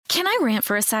Can I rant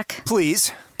for a sec?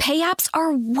 Please. Pay apps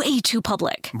are way too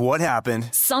public. What happened?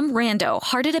 Some rando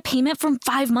hearted a payment from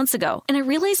 5 months ago, and I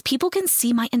realized people can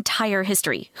see my entire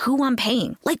history, who I'm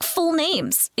paying, like full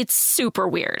names. It's super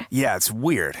weird. Yeah, it's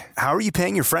weird. How are you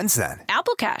paying your friends then?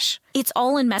 Apple Cash. It's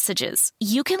all in messages.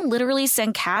 You can literally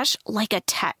send cash like a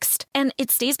text, and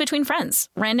it stays between friends.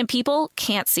 Random people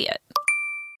can't see it.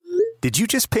 Did you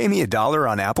just pay me $1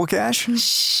 on Apple Cash?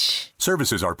 Shh.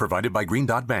 Services are provided by Green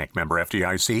Dot Bank. Member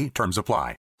FDIC. Terms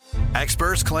apply.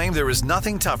 Experts claim there is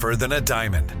nothing tougher than a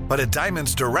diamond. But at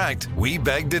Diamonds Direct, we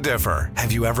beg to differ.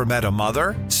 Have you ever met a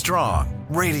mother? Strong,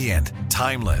 radiant,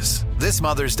 timeless. This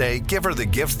Mother's Day, give her the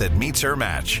gift that meets her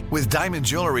match. With diamond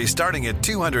jewelry starting at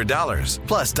 $200.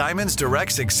 Plus Diamonds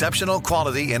Direct's exceptional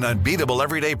quality and unbeatable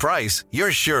everyday price,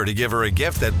 you're sure to give her a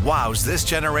gift that wows this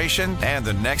generation and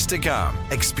the next to come.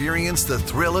 Experience the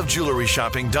thrill of jewelry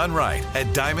shopping done right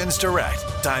at Diamonds Direct.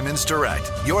 Diamonds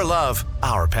Direct. Your love,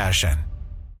 our passion.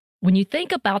 When you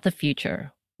think about the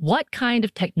future, what kind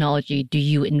of technology do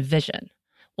you envision?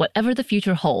 Whatever the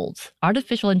future holds,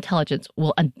 artificial intelligence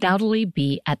will undoubtedly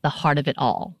be at the heart of it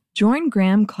all. Join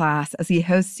Graham Class as he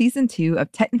hosts Season 2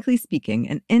 of Technically Speaking,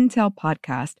 an Intel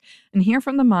podcast, and hear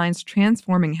from the minds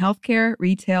transforming healthcare,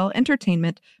 retail,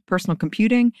 entertainment, personal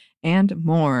computing, and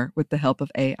more with the help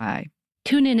of AI.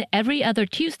 Tune in every other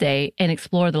Tuesday and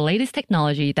explore the latest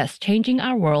technology that's changing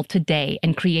our world today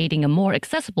and creating a more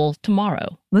accessible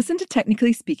tomorrow. Listen to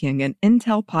Technically Speaking, an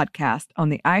Intel podcast on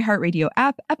the iHeartRadio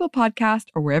app, Apple Podcast,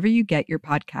 or wherever you get your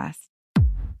podcasts.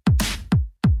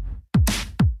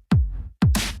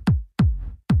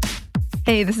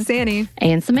 Hey, this is Annie.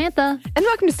 And Samantha. And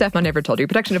welcome to Stuff Mom Never Told You,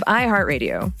 production of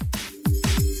iHeartRadio.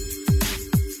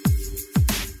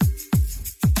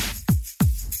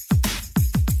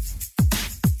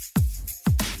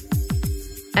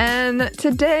 And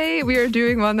today we are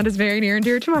doing one that is very near and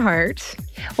dear to my heart.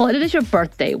 Well, it is your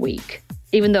birthday week.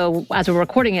 Even though as we're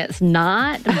recording it, it's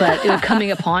not, but it was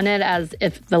coming upon it as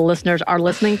if the listeners are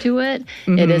listening to it.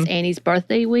 Mm-hmm. It is Annie's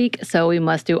birthday week, so we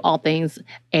must do all things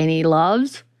Annie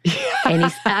loves.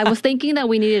 I was thinking that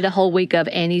we needed a whole week of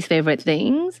Annie's favorite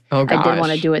things. Oh, gosh. I didn't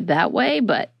want to do it that way,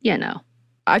 but you know.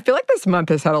 I feel like this month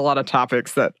has had a lot of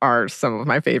topics that are some of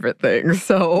my favorite things.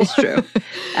 So it's true.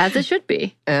 As it should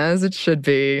be. As it should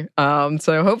be.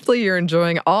 So hopefully you're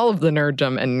enjoying all of the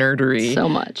nerddom and nerdery. So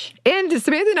much. And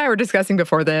Samantha and I were discussing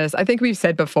before this, I think we've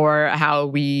said before how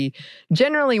we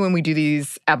generally, when we do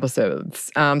these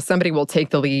episodes, somebody will take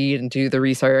the lead and do the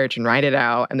research and write it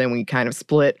out, and then we kind of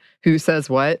split who says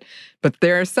what. But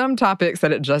there are some topics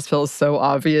that it just feels so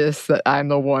obvious that I'm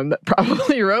the one that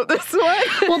probably wrote this one.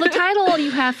 Well, the title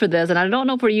you have for this, and I don't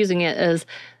know if we're using it, is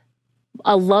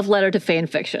A Love Letter to Fan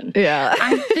Fiction. Yeah.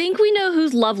 I think we know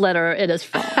whose love letter it is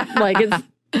from. Like,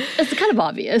 it's kind of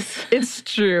obvious. It's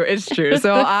true. It's true.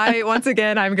 So I'm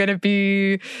going to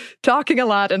be talking a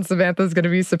lot, and Samantha's going to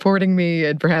be supporting me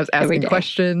and perhaps asking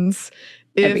questions.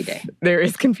 Every day. There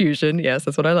is confusion. Yes,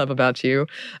 that's what I love about you.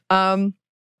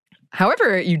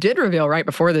 However, you did reveal right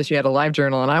before this you had a live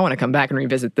journal, and I want to come back and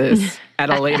revisit this at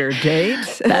a later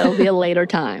date. That'll be a later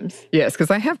times. Yes, because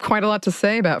I have quite a lot to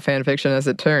say about fan fiction, as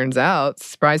it turns out.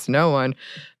 Surprise to no one.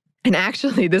 And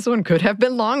actually, this one could have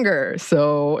been longer.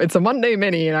 So it's a Monday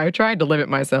mini, and I tried to limit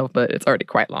myself, but it's already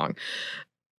quite long.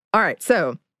 All right,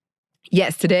 so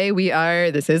yes, today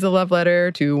this is a love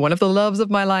letter to one of the loves of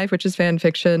my life, which is fan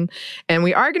fiction. And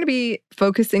we are going to be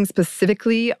focusing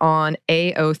specifically on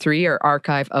AO3, or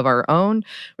Archive of Our Own,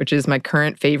 which is my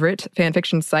current favorite fan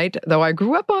fiction site, though I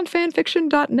grew up on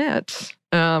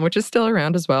fanfiction.net, which is still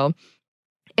around as well.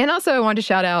 And also, I wanted to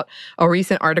shout out a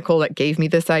recent article that gave me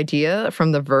this idea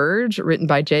from The Verge, written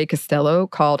by Jay Costello,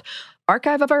 called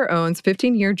Archive of Our Own's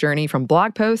 15-Year Journey from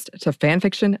Blog Post to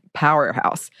Fanfiction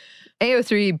Powerhouse.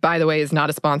 AO3, by the way, is not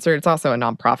a sponsor. It's also a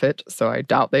nonprofit, so I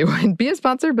doubt they would be a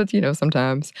sponsor, but,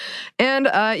 sometimes. And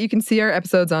you can see our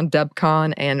episodes on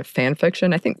Dubcon and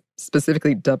Fanfiction. I think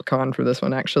specifically Dubcon for this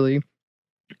one, actually.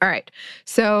 All right.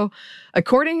 So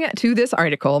according to this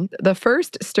article, the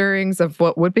first stirrings of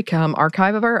what would become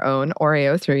Archive of Our Own, or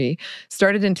AO3,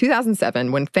 started in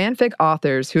 2007 when fanfic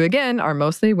authors, who again are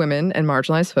mostly women and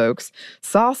marginalized folks,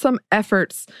 saw some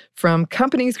efforts from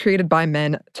companies created by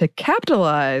men to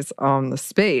capitalize on the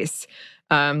space.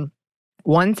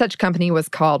 One such company was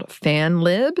called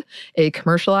FanLib, a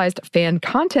commercialized fan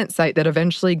content site that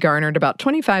eventually garnered about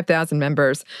 25,000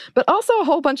 members, but also a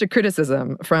whole bunch of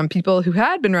criticism from people who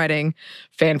had been writing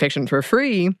fan fiction for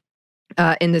free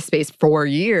in this space for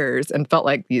years and felt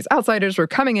like these outsiders were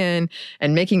coming in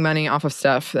and making money off of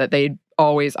stuff that they'd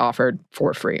always offered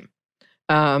for free.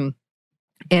 And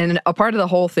a part of the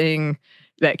whole thing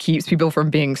that keeps people from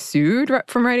being sued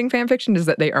from writing fan fiction is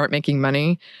that they aren't making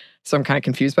money. So I'm kind of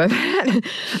confused by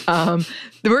that.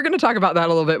 We're going to talk about that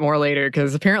a little bit more later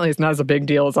because apparently it's not as a big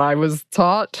deal as I was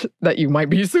taught, that you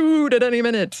might be sued at any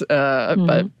minute.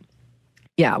 But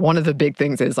yeah, one of the big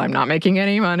things is I'm not making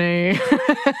any money.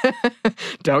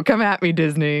 Don't come at me,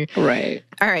 Disney. Right.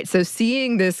 All right, so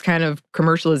seeing this kind of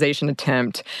commercialization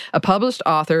attempt, a published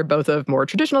author, both of more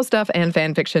traditional stuff and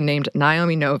fan fiction, named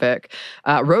Naomi Novik,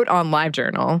 wrote on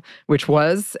LiveJournal, which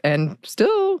was and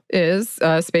still is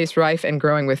space rife and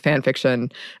growing with fan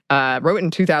fiction, wrote in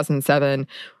 2007,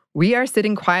 "We are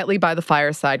sitting quietly by the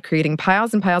fireside, creating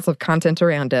piles and piles of content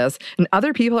around us, and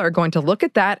other people are going to look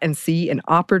at that and see an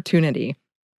opportunity.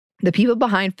 The people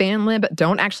behind FanLib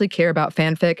don't actually care about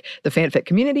fanfic, the fanfic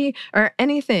community, or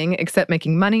anything except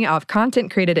making money off content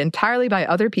created entirely by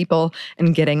other people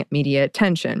and getting media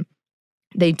attention.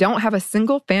 They don't have a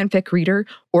single fanfic reader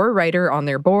or writer on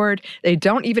their board. They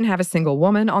don't even have a single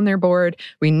woman on their board.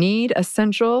 We need a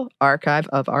central archive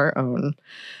of our own."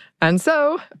 And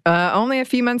so, only a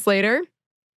few months later,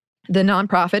 the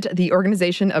nonprofit, the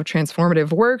Organization of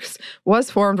Transformative Works,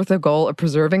 was formed with the goal of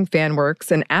preserving fan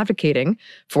works and advocating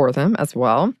for them as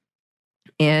well.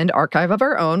 And Archive of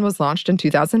Our Own was launched in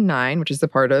 2009, which is a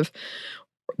part of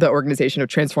the Organization of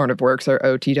Transformative Works, or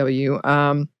OTW,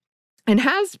 and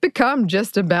has become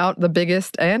just about the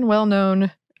biggest and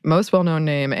most well-known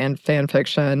name in fan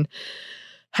fiction.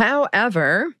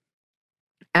 However,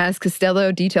 as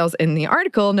Costello details in the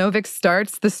article, Novik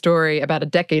starts the story about a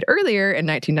decade earlier in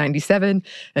 1997.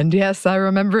 And yes, I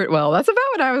remember it well. That's about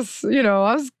when I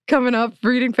was coming up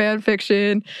reading fan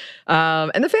fiction.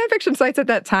 And the fan fiction sites at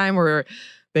that time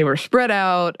they were spread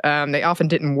out. They often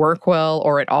didn't work well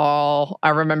or at all.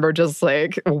 I remember just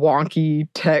like wonky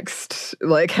text,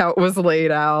 like how it was laid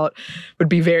out would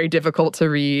be very difficult to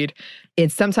read.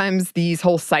 And sometimes these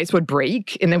whole sites would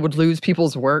break and they would lose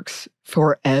people's works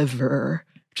forever,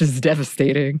 which is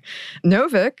devastating.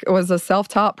 Novik was a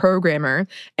self-taught programmer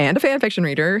and a fan fiction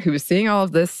reader who was seeing all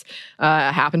of this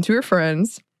happen to her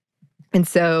friends. And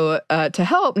so to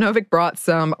help, Novik brought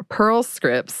some Perl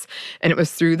scripts. And it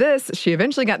was through this she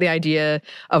eventually got the idea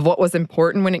of what was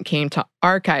important when it came to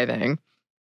archiving,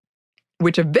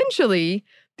 which eventually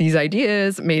these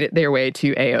ideas made it their way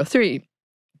to AO3.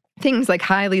 Things like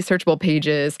highly searchable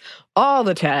pages, all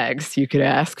the tags you could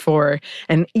ask for,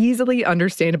 and easily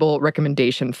understandable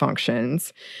recommendation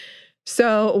functions.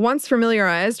 So once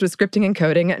familiarized with scripting and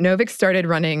coding, Novik started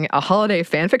running a holiday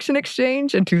fanfiction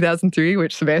exchange in 2003,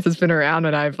 which Samantha's been around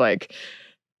and I've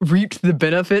reaped the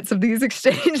benefits of these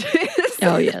exchanges.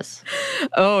 Oh, yes.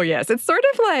 Oh, yes. It's sort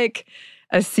of like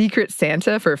a secret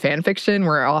Santa for fanfiction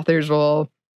where authors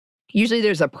will... Usually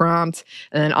there's a prompt,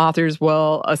 and then authors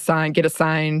will get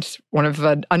assigned one of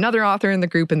another author in the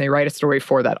group, and they write a story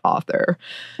for that author.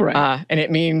 Right. And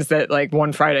it means that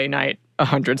one Friday night,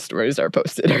 100 stories are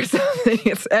posted or something.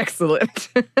 It's excellent.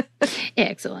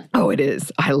 Excellent. Oh, it is.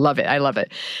 I love it. I love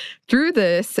it. Through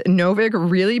this, Novik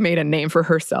really made a name for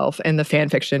herself in the fan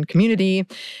fiction community,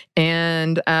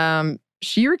 and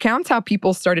she recounts how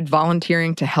people started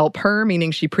volunteering to help her,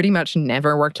 meaning she pretty much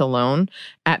never worked alone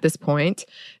at this point.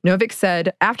 Novik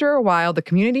said, "After a while, the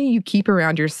community you keep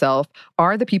around yourself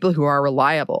are the people who are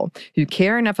reliable, who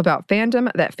care enough about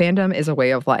fandom that fandom is a way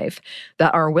of life,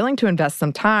 that are willing to invest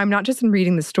some time, not just in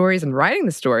reading the stories and writing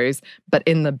the stories, but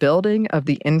in the building of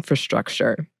the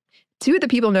infrastructure." Two of the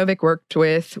people Novik worked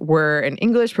with were an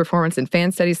English performance and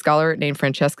fan studies scholar named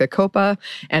Francesca Coppa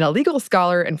and a legal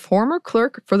scholar and former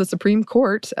clerk for the Supreme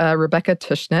Court, Rebecca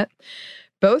Tushnet.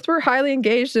 Both were highly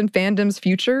engaged in fandom's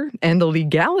future and the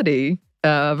legality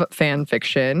of fan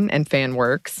fiction and fan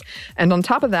works. And on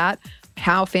top of that,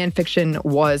 how fan fiction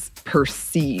was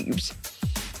perceived.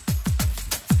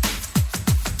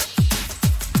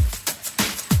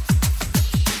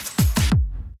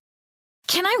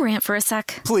 Can I rant for a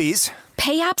sec? Please.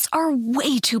 Pay apps are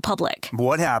way too public.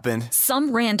 What happened?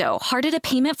 Some rando hearted a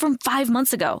payment from 5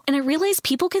 months ago, and I realized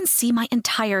people can see my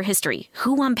entire history,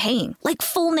 who I'm paying, like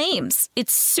full names.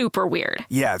 It's super weird.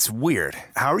 Yeah, it's weird.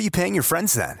 How are you paying your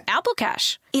friends then? Apple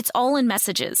Cash. It's all in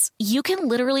messages. You can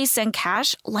literally send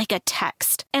cash like a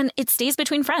text, and it stays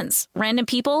between friends. Random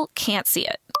people can't see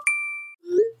it.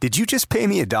 Did you just pay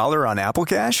me $1 on Apple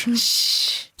Cash?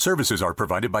 Shh. Services are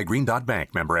provided by Green Dot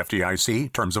Bank. Member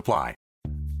FDIC. Terms apply.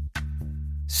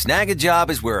 Snag a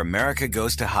Job is where America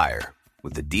goes to hire,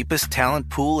 with the deepest talent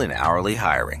pool in hourly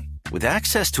hiring. With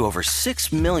access to over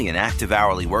 6 million active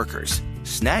hourly workers,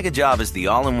 Snag a Job is the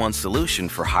all-in-one solution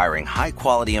for hiring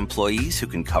high-quality employees who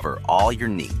can cover all your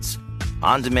needs.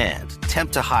 On demand,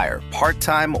 temp to hire,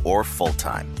 part-time or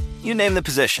full-time. You name the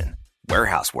position,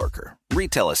 Warehouse worker,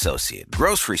 retail associate,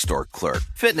 grocery store clerk,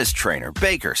 fitness trainer,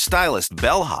 baker, stylist,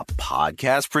 bellhop,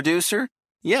 podcast producer?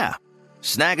 Yeah,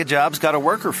 Snag-a-Job's got a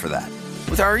worker for that.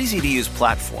 With our easy-to-use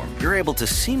platform, you're able to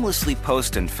seamlessly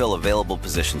post and fill available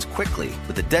positions quickly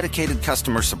with a dedicated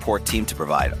customer support team to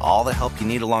provide all the help you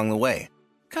need along the way.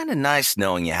 Kinda nice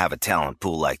knowing you have a talent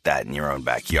pool like that in your own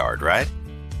backyard, right?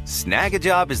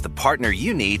 Snag-a-Job is the partner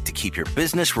you need to keep your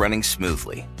business running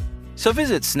smoothly. So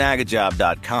visit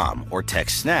snagajob.com or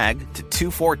text snag to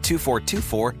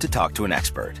 242424 to talk to an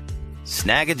expert.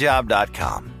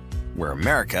 Snagajob.com, where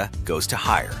America goes to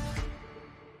hire.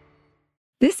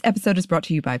 This episode is brought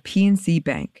to you by PNC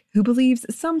Bank, who believes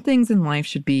some things in life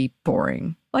should be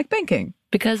boring, like banking.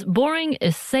 Because boring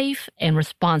is safe and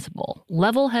responsible,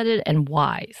 level-headed and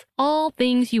wise. All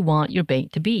things you want your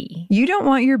bank to be. You don't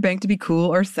want your bank to be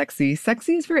cool or sexy.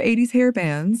 Sexy is for 80s hair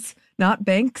bands, not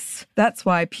banks. That's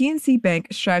why PNC Bank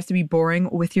strives to be boring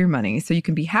with your money so you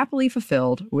can be happily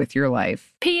fulfilled with your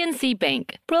life. PNC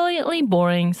Bank, brilliantly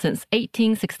boring since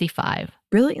 1865.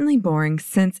 Brilliantly Boring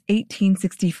Since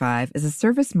 1865 is a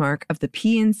service mark of the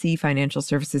PNC Financial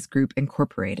Services Group,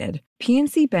 Incorporated.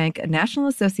 PNC Bank, a National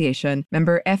Association,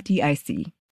 member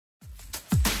FDIC.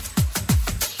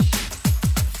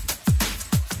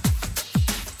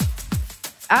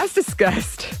 As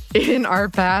discussed in our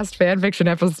past fanfiction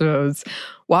episodes,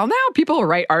 while now people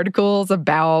write articles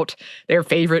about their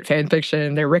favorite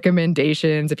fanfiction, their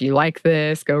recommendations, if you like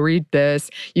this, go read this.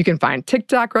 You can find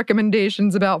TikTok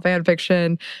recommendations about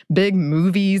fanfiction. Big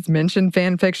movies mention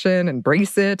fanfiction,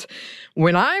 embrace it.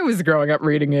 When I was growing up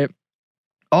reading it,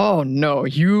 oh no,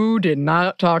 you did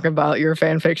not talk about your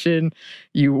fanfiction.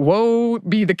 You woe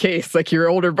be the case. Like your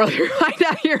older brother, right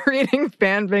now you're reading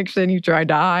fanfiction. You tried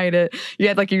to hide it. You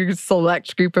had like your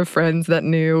select group of friends that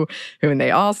knew who, and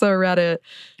they also read it.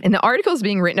 And the articles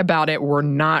being written about it were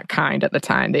not kind at the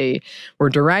time. They were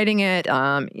deriding it,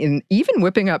 and even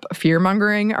whipping up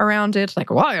fear-mongering around it. Like,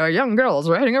 why are young girls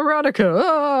writing erotica?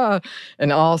 Ah!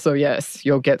 And also, yes,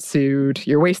 you'll get sued.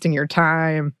 You're wasting your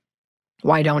time.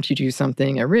 Why don't you do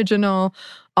something original?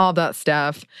 All that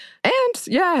stuff. And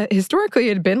yeah, historically,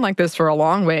 it had been like this for a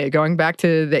long way, going back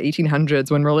to the 1800s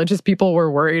when religious people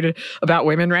were worried about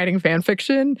women writing fan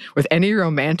fiction with any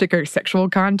romantic or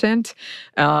sexual content.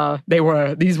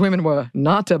 These women were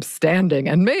not upstanding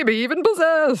and maybe even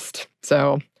possessed.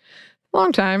 So,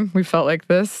 long time we felt like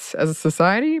this as a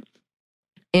society.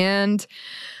 And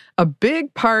a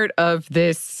big part of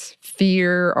this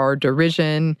fear or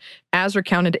derision, as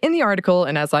recounted in the article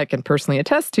and as I can personally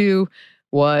attest to,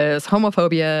 was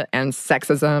homophobia and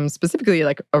sexism, specifically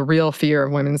like a real fear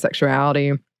of women's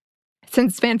sexuality.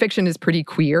 Since fanfiction is pretty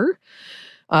queer,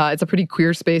 it's a pretty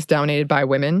queer space dominated by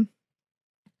women.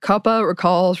 Kappa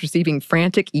recalls receiving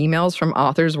frantic emails from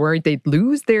authors worried they'd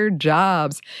lose their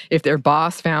jobs if their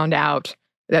boss found out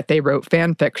that they wrote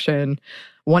fanfiction.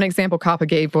 One example Kappa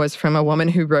gave was from a woman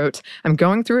who wrote, "I'm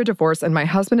going through a divorce and my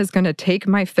husband is going to take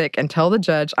my fic and tell the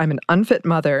judge I'm an unfit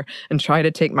mother and try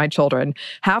to take my children.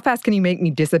 How fast can you make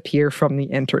me disappear from the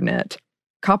internet?"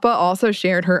 Kappa also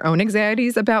shared her own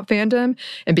anxieties about fandom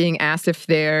and being asked if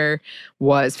there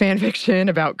was fanfiction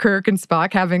about Kirk and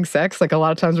Spock having sex. Like a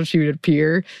lot of times when she would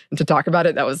appear and to talk about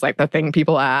it, that was like the thing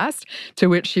people asked, to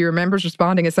which she remembers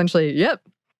responding essentially, "Yep.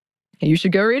 You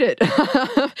should go read it."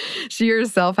 She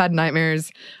herself had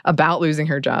nightmares about losing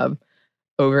her job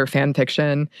over fan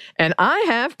fiction. And I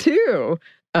have too,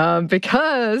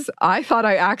 because I thought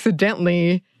I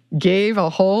accidentally gave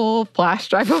a whole flash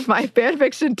drive of my fan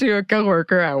fiction to a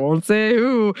coworker. I won't say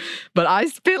who, but I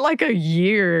spent like a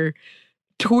year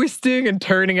twisting and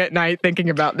turning at night thinking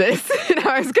about this. And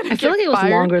I was going to I feel like it was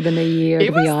longer than a year,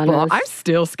 to be honest. I'm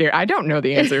still scared. I don't know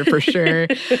the answer for sure,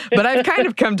 but I've kind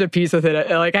of come to peace with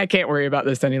it. Like, I can't worry about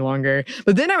this any longer.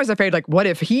 But then I was afraid, like, what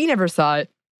if he never saw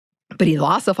it, but he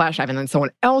lost the flash drive and then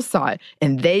someone else saw it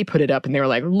and they put it up and they were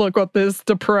like, "Look what this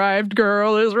deprived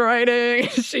girl is writing.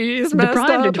 She's messed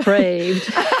deprived up." Or depraved?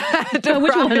 Deprived.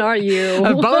 Which one are you?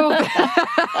 Both.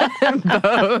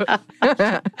 Both.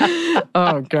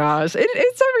 Oh, gosh.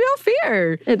 It's a real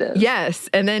fear. It is. Yes.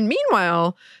 And then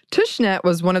meanwhile, Tushnet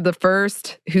was one of the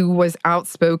first who was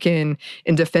outspoken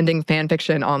in defending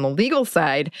fanfiction on the legal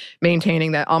side,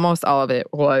 maintaining that almost all of it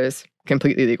was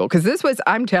completely legal. Because this was,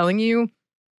 I'm telling you,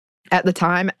 at the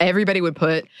time, everybody would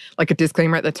put like a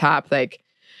disclaimer at the top, like,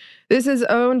 "This is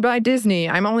owned by Disney.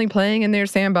 I'm only playing in their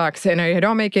sandbox and I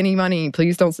don't make any money.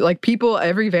 Please don't." Like people,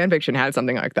 every fanfiction had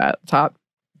something like that at the top.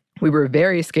 We were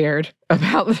very scared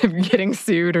about them getting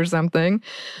sued or something.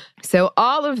 So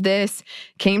all of this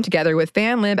came together with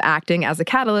FanLib acting as a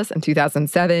catalyst in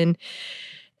 2007.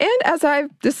 And as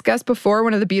I've discussed before,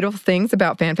 one of the beautiful things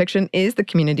about fanfiction is the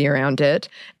community around it.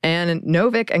 And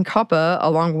Novik and Koppa,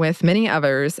 along with many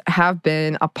others, have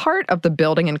been a part of the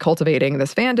building and cultivating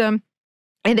this fandom.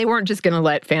 And they weren't just going to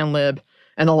let FanLib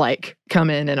and the like come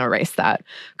in and erase that.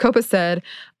 Koppa said,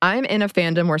 "I'm in a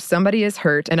fandom where somebody is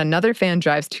hurt and another fan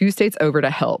drives 2 states over to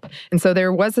help. And so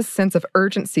there was a sense of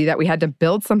urgency that we had to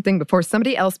build something before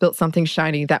somebody else built something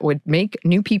shiny that would make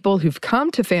new people who've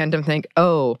come to fandom think,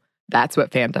 oh, that's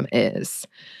what fandom is."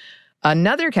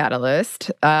 Another catalyst,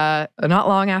 not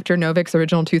long after Novik's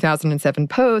original 2007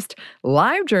 post,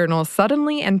 LiveJournal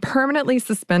suddenly and permanently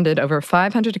suspended over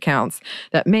 500 accounts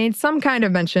that made some kind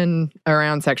of mention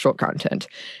around sexual content.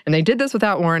 And they did this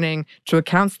without warning to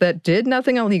accounts that did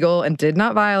nothing illegal and did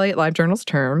not violate LiveJournal's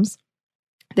terms.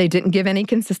 They didn't give any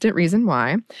consistent reason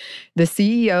why. The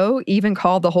CEO even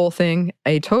called the whole thing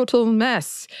a total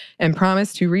mess and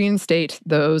promised to reinstate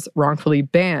those wrongfully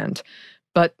banned.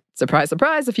 But surprise,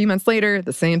 surprise, a few months later,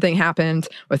 the same thing happened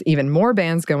with even more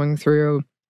bans going through.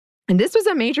 And this was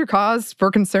a major cause for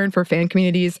concern for fan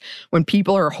communities when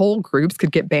people or whole groups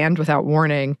could get banned without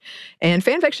warning. And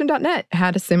fanfiction.net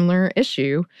had a similar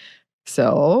issue.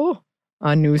 So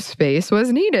a new space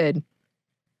was needed.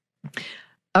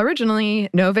 Originally,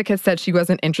 Novik had said she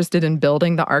wasn't interested in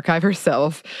building the archive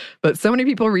herself, but so many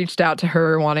people reached out to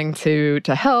her wanting to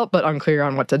help, but unclear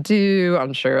on what to do,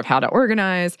 unsure of how to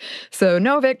organize. So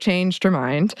Novik changed her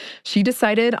mind. She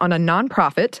decided on a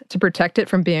nonprofit to protect it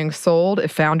from being sold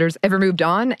if founders ever moved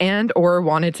on and or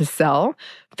wanted to sell.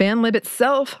 FanLib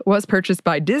itself was purchased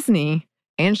by Disney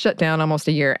and shut down almost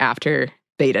a year after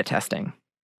beta testing.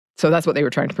 So that's what they were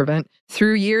trying to prevent.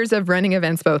 Through years of running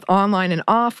events both online and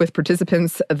off with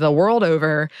participants the world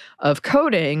over of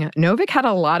coding, Novik had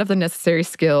a lot of the necessary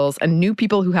skills and knew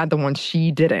people who had the ones she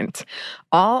didn't.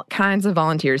 All kinds of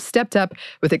volunteers stepped up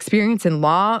with experience in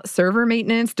law, server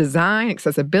maintenance, design,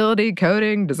 accessibility,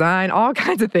 coding, design, all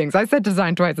kinds of things. I said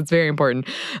design twice. It's very important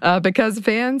because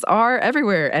fans are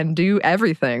everywhere and do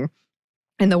everything.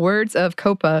 In the words of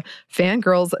Koppa,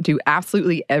 fangirls do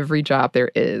absolutely every job there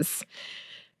is.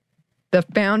 The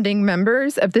founding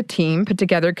members of the team put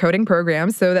together coding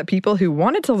programs so that people who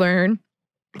wanted to learn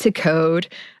to code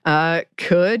they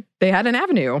had an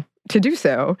avenue to do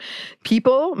so.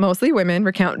 People, mostly women,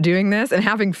 recount doing this and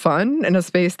having fun in a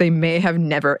space they may have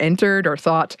never entered or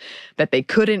thought that they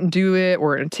couldn't do it or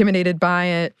were intimidated by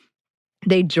it.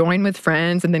 They join with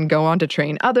friends and then go on to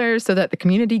train others so that the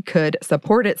community could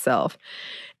support itself.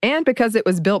 And because it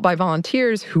was built by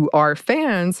volunteers who are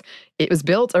fans, it was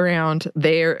built around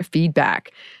their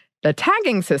feedback. The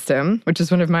tagging system, which is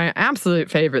one of my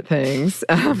absolute favorite things,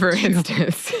 for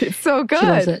instance, it's so good. She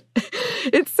loves it.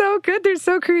 It's so good. They're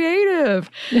so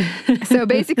creative. So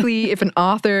basically, if an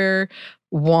author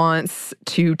wants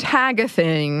to tag a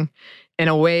thing in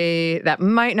a way that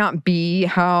might not be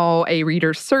how a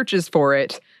reader searches for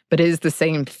it, but is the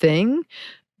same thing,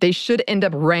 they should end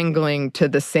up wrangling to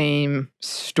the same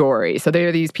story. So there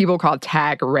are these people called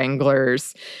tag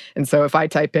wranglers. And so if I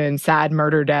type in sad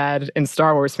murder dad in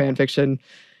Star Wars fanfiction,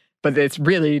 but it's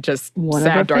really just one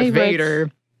sad of our Darth favorites.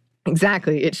 Vader,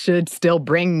 exactly, it should still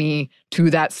bring me to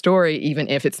that story, even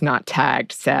if it's not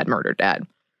tagged sad murder dad.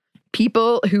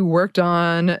 People who worked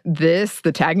on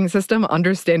the tagging system,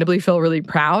 understandably feel really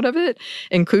proud of it,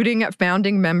 including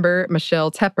founding member Michelle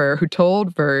Tepper, who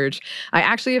told Verge, "I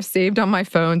actually have saved on my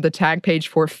phone the tag page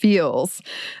for feels,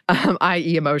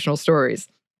 i.e. emotional stories.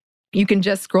 You can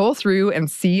just scroll through and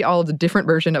see all the different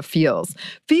version of feels.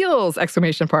 Feels! !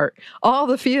 All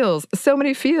the feels. So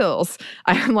many feels.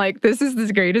 I'm like, this is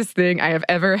the greatest thing I have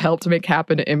ever helped make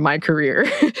happen in my career."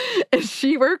 And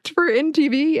she worked for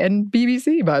NTV and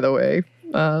BBC, by the way.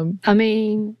 I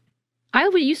mean, I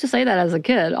used to say that as a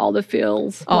kid, all the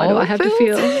feels. Why do I have to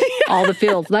feels? feel? All the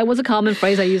feels. That was a common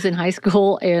phrase I used in high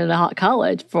school and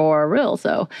college for real.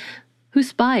 So who's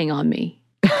spying on me?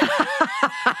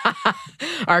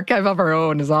 Archive of Our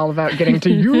Own is all about getting to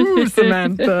you,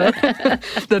 Samantha.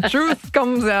 The truth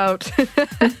comes out.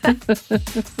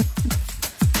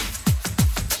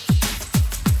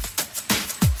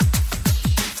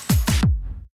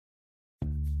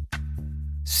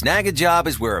 Snag a Job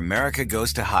is where America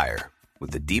goes to hire,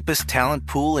 with the deepest talent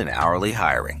pool in hourly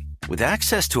hiring. With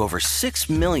access to over 6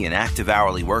 million active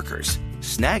hourly workers,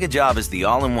 Snag a Job is the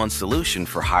all-in-one solution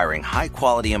for hiring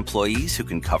high-quality employees who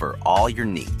can cover all your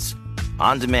needs.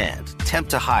 On demand, temp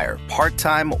to hire,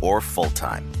 part-time or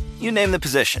full-time. You name the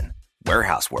position.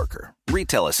 Warehouse worker,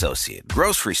 retail associate,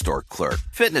 grocery store clerk,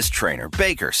 fitness trainer,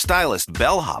 baker, stylist,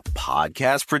 bellhop,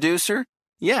 podcast producer.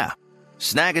 Yeah,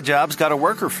 Snag a Job's got a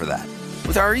worker for that.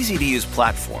 With our easy-to-use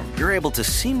platform, you're able to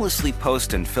seamlessly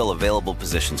post and fill available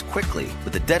positions quickly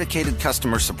with a dedicated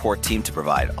customer support team to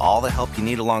provide all the help you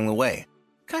need along the way.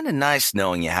 Kind of nice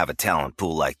knowing you have a talent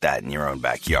pool like that in your own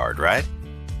backyard, right?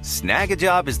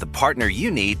 Snagajob is the partner you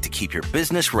need to keep your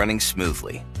business running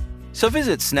smoothly. So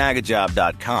visit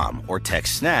snagajob.com or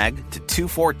text snag to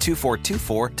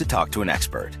 242424 to talk to an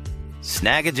expert.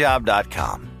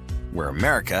 Snagajob.com, where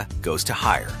America goes to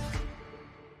hire.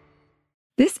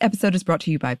 This episode is brought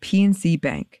to you by PNC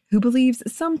Bank, who believes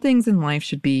some things in life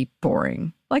should be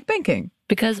boring, like banking.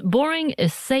 Because boring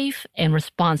is safe and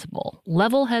responsible,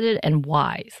 level-headed and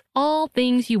wise. All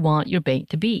things you want your bank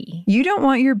to be. You don't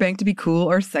want your bank to be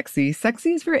cool or sexy.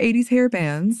 Sexy is for 80s hair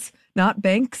bands, not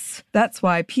banks. That's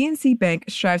why PNC Bank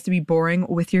strives to be boring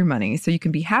with your money so you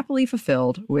can be happily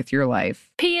fulfilled with your life.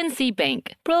 PNC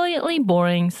Bank, brilliantly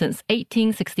boring since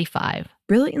 1865.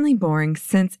 Brilliantly Boring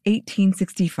Since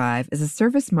 1865 is a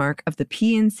service mark of the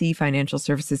PNC Financial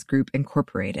Services Group,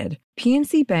 Incorporated.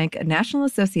 PNC Bank, a National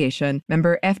Association,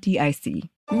 member FDIC.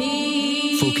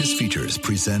 Focus Features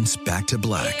presents Back to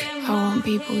Black. I want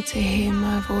people to hear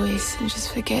my voice and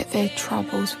just forget their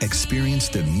troubles. Experience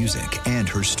the music and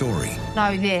her story.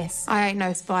 Know this, I ain't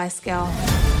no Spice Girl.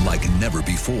 Like never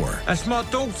before. That's my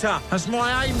daughter. That's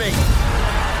my Amy.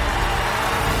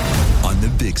 On the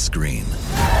big screen.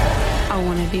 I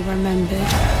want to be remembered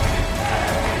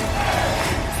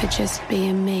for just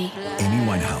being me. Amy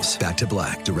Winehouse, Back to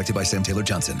Black, directed by Sam Taylor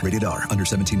Johnson. Rated R, under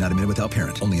 17, not a minute without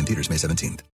parent. Only in theaters May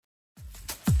 17th.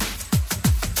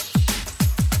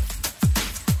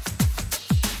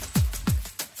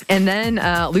 And then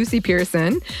Lucy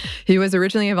Pearson, who was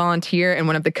originally a volunteer in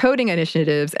one of the coding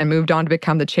initiatives and moved on to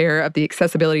become the chair of the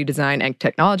Accessibility Design and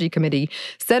Technology Committee,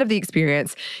 said of the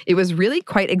experience, it was really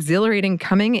quite exhilarating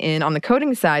coming in on the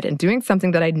coding side and doing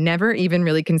something that I'd never even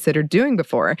really considered doing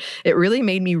before. It really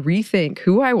made me rethink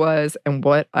who I was and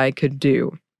what I could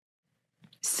do.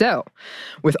 So,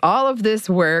 with all of this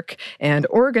work and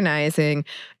organizing,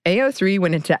 AO3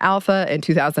 went into alpha in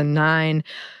 2009.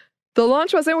 The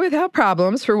launch wasn't without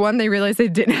problems. For one, they realized they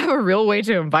didn't have a real way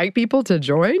to invite people to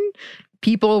join.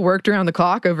 People worked around the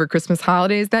clock over Christmas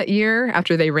holidays that year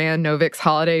after they ran Novik's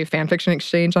holiday fanfiction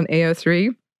exchange on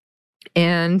AO3.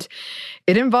 And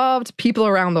it involved people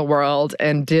around the world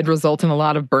and did result in a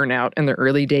lot of burnout in the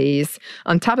early days.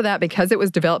 On top of that, because it was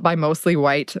developed by mostly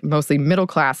white, mostly middle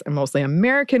class, and mostly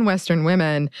American Western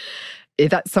women,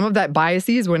 some of that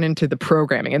biases went into the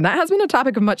programming. And that has been a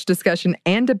topic of much discussion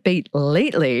and debate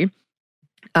lately.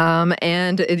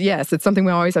 Yes, it's something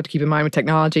we always have to keep in mind with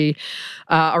technology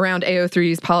around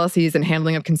AO3's policies and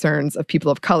handling of concerns of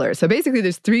people of color. So basically,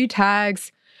 there's three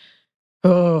tags.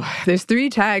 There's three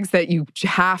tags that you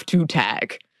have to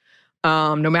tag,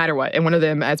 no matter what. And one of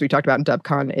them, as we talked about in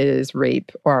DubCon, is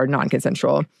rape or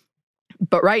non-consensual.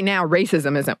 But right now,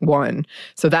 racism isn't one.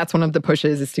 So that's one of the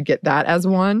pushes, is to get that as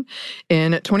one.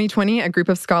 In 2020, a group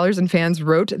of scholars and fans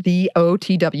wrote the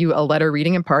OTW a letter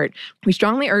reading in part, "We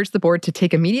strongly urge the board to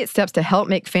take immediate steps to help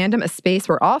make fandom a space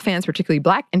where all fans, particularly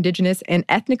Black, Indigenous, and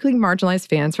ethnically marginalized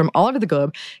fans from all over the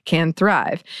globe, can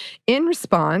thrive." In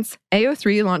response,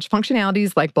 AO3 launched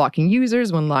functionalities like blocking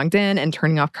users when logged in and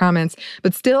turning off comments,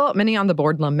 but still, many on the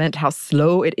board lament how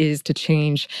slow it is to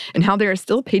change and how there are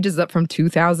still pages up from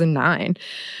 2009.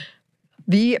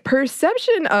 The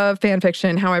perception of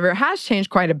fanfiction, however, has changed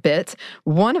quite a bit.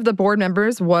 One of the board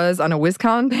members was on a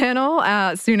WizCon panel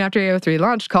soon after AO3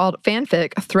 launched called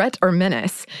Fanfic, Threat or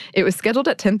Menace. It was scheduled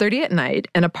at 10:30 at night,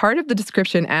 and a part of the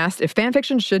description asked if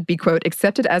fanfiction should be, quote,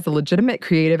 accepted as a legitimate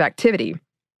creative activity.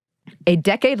 A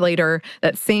decade later,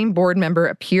 that same board member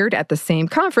appeared at the same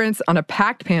conference on a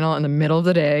packed panel in the middle of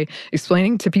the day,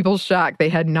 explaining to people's shock they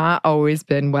had not always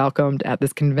been welcomed at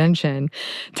this convention.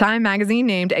 Time magazine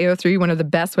named AO3 one of the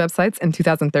best websites in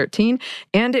 2013,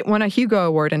 and it won a Hugo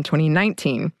Award in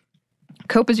 2019.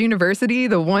 Copa's University,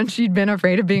 the one she'd been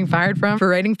afraid of being fired from for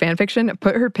writing fanfiction,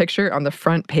 put her picture on the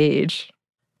front page.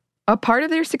 A part of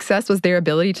their success was their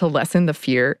ability to lessen the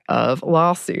fear of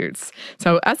lawsuits.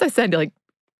 So as I said,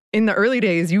 in the early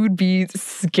days, you would be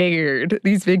scared.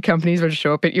 These big companies would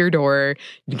show up at your door,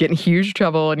 you'd get in huge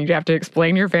trouble, and you'd have to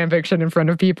explain your fanfiction in front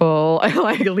of people,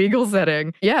 like a legal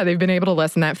setting. Yeah, they've been able to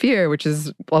lessen that fear, which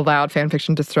has allowed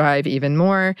fanfiction to thrive even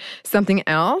more. Something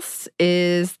else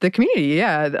is the community.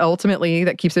 Yeah, ultimately,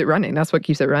 that keeps it running. That's what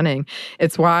keeps it running.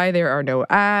 It's why there are no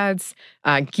ads.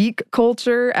 Geek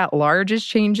culture at large is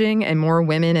changing, and more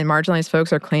women and marginalized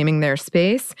folks are claiming their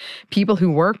space. People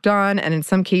who worked on, and in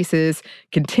some cases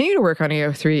continue to work on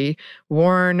AO3,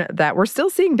 warn that we're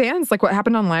still seeing bans like what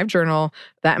happened on LiveJournal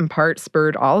that in part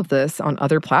spurred all of this on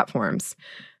other platforms.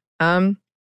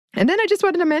 And then I just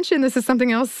wanted to mention, this is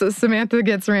something else Samantha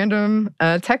gets random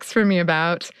texts from me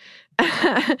about.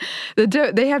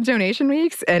 They have donation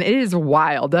weeks, and it is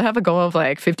wild. They'll have a goal of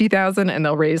like 50,000 and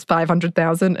they'll raise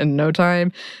 500,000 in no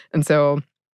time. And so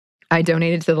I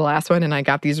donated to the last one, and I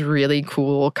got these really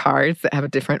cool cards that have a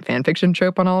different fanfiction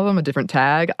trope on all of them, a different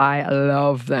tag. I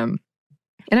love them.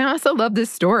 And I also love this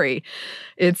story.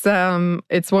 It's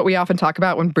what we often talk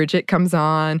about when Bridget comes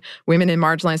on, women and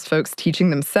marginalized folks teaching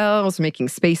themselves, making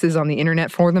spaces on the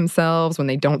internet for themselves when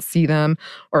they don't see them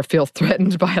or feel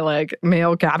threatened by like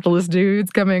male capitalist dudes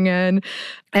coming in.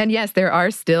 And yes, there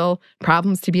are still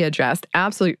problems to be addressed,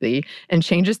 absolutely, and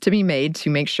changes to be made to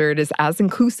make sure it is as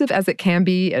inclusive as it can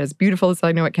be, as beautiful as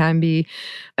I know it can be,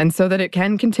 and so that it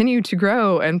can continue to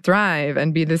grow and thrive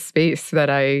and be this space that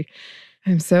it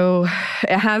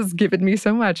has given me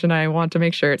so much, and I want to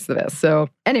make sure it's the best. So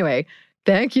anyway,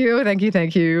 thank you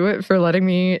for letting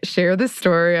me share this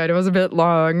story. I know it was a bit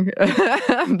long,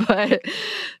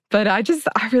 but I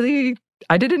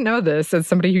didn't know this as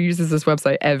somebody who uses this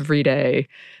website every day,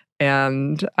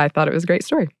 and I thought it was a great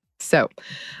story. So,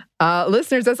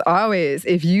 listeners, as always,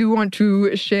 if you want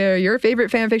to share your favorite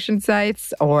fanfiction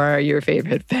sites or your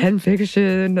favorite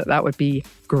fanfiction, that would be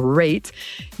great.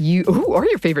 Or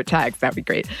your favorite tags, that'd be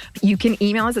great. You can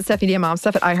email us at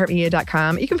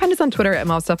StephanieDMomStuff@iHeartMedia.com. You can find us on Twitter at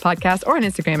MomStuffPodcast or on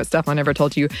Instagram at Stuff I Never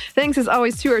Told You. Thanks as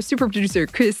always to our super producer,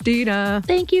 Christina.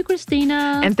 Thank you,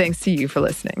 Christina. And thanks to you for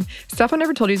listening. Stuff I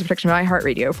Never Told You is a production of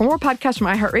iHeartRadio. For more podcasts from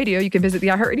iHeartRadio, you can visit the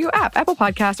iHeartRadio app, Apple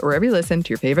Podcasts, or wherever you listen to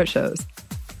your favorite shows.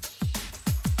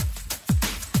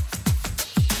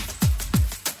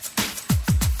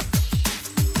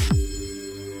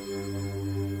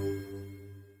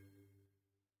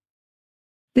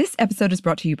 This episode is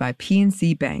brought to you by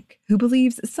PNC Bank, who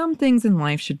believes some things in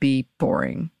life should be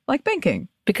boring, like banking.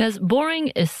 Because boring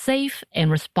is safe and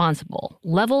responsible,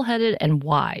 level-headed and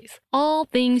wise. All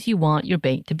things you want your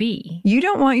bank to be. You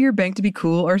don't want your bank to be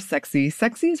cool or sexy.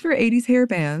 Sexy is for 80s hair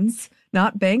bands,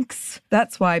 not banks.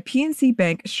 That's why PNC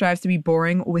Bank strives to be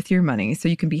boring with your money so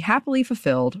you can be happily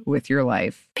fulfilled with your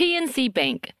life. PNC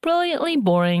Bank, brilliantly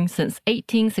boring since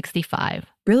 1865.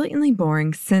 Brilliantly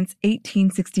Boring Since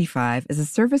 1865 is a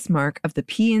service mark of the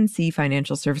PNC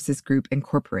Financial Services Group,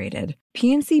 Incorporated.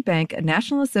 PNC Bank, a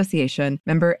National Association,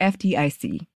 member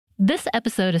FDIC. This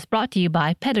episode is brought to you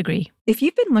by Pedigree. If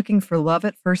you've been looking for love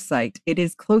at first sight, it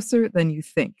is closer than you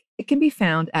think. It can be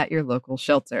found at your local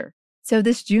shelter. So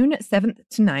this June 7th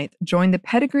to 9th, join the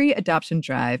Pedigree Adoption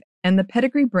Drive, and the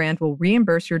Pedigree brand will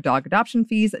reimburse your dog adoption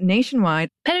fees nationwide.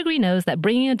 Pedigree knows that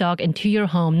bringing a dog into your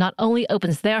home not only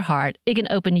opens their heart, it can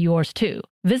open yours too.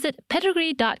 Visit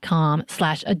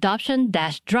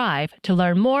pedigree.com/adoption-drive to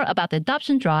learn more about the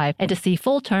adoption drive and to see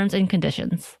full terms and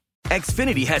conditions.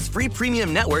 Xfinity has free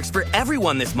premium networks for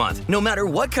everyone this month, no matter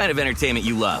what kind of entertainment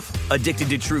you love. Addicted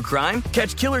to true crime?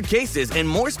 Catch killer cases and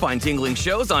more spine-tingling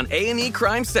shows on A&E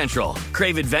Crime Central.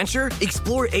 Crave adventure?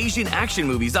 Explore Asian action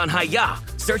movies on Hi-Ya.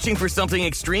 Searching for something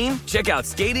extreme? Check out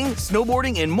skating,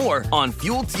 snowboarding, and more on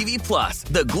Fuel TV Plus,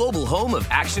 the global home of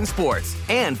action sports.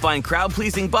 And find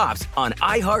crowd-pleasing bops on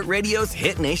iHeartRadio's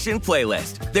Hit Nation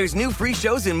playlist. There's new free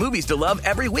shows and movies to love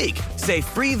every week. Say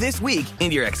free this week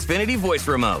in your Xfinity voice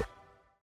remote.